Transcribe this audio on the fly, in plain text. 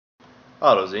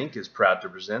Autos Inc. is proud to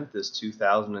present this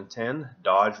 2010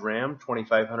 Dodge Ram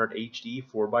 2500 HD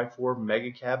 4x4 Mega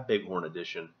Cab Bighorn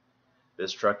Edition.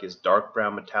 This truck is dark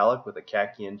brown metallic with a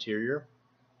khaki interior.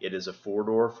 It is a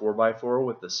 4-door 4x4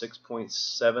 with the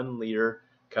 6.7-liter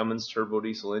Cummins turbo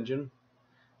diesel engine.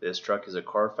 This truck is a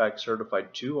Carfax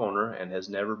certified 2-owner and has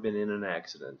never been in an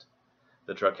accident.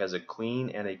 The truck has a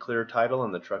clean and a clear title,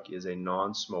 and the truck is a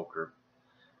non-smoker.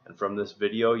 And from this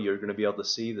video, you're going to be able to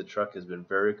see the truck has been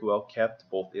very well kept,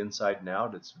 both inside and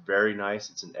out. It's very nice.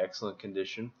 It's in excellent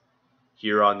condition.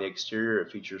 Here on the exterior,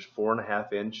 it features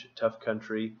 4.5-inch Tough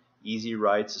Country Easy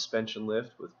Ride suspension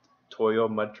lift with Toyo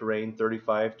Mud Terrain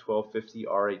 35 1250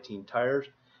 R18 tires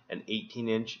and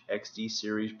 18-inch XD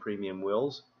Series premium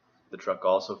wheels. The truck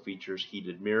also features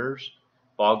heated mirrors,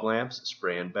 fog lamps,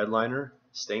 spray and bed liner,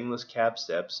 stainless cab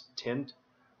steps, tint,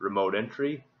 remote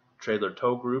entry, trailer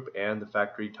tow group, and the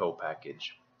factory tow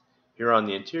package. Here on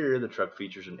the interior, the truck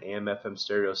features an AM/FM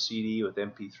stereo CD with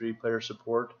MP3 player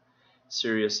support,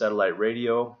 Sirius satellite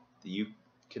radio, the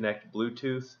Uconnect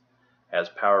Bluetooth, has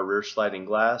power rear sliding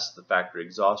glass, the factory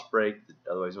exhaust brake,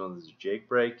 otherwise known as the Jake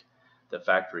brake, the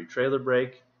factory trailer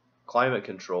brake, climate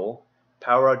control,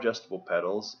 power adjustable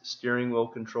pedals, steering wheel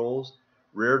controls,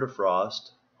 rear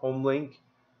defrost, home link,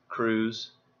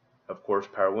 cruise, of course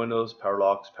power windows, power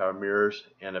locks, power mirrors,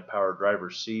 and a power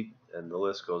driver's seat, and the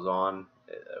list goes on,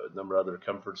 a number of other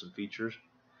comforts and features.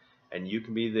 And you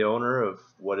can be the owner of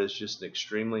what is just an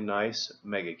extremely nice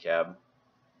mega cab.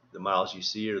 The miles you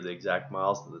see are the exact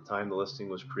miles at the time the listing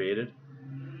was created.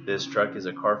 This truck is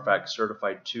a Carfax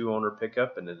certified 2-owner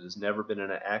pickup, and it has never been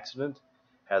in an accident,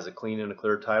 has a clean and a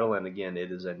clear title, and again, it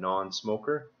is a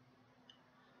non-smoker.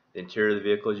 The interior of the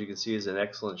vehicle, as you can see, is in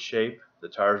excellent shape. The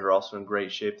tires are also in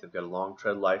great shape. They've got a long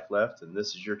tread life left, and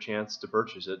this is your chance to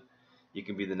purchase it. You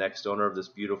can be the next owner of this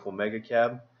beautiful mega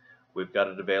cab. We've got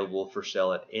it available for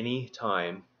sale at any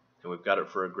time, and we've got it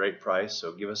for a great price.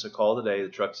 So give us a call today. The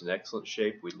truck's in excellent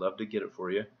shape. We'd love to get it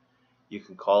for you. You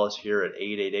can call us here at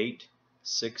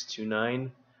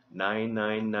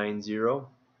 888-629-9990.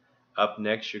 Up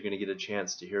next, you're going to get a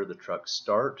chance to hear the truck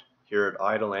start, hear it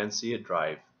idle, and see it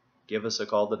drive. Give us a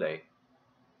call today.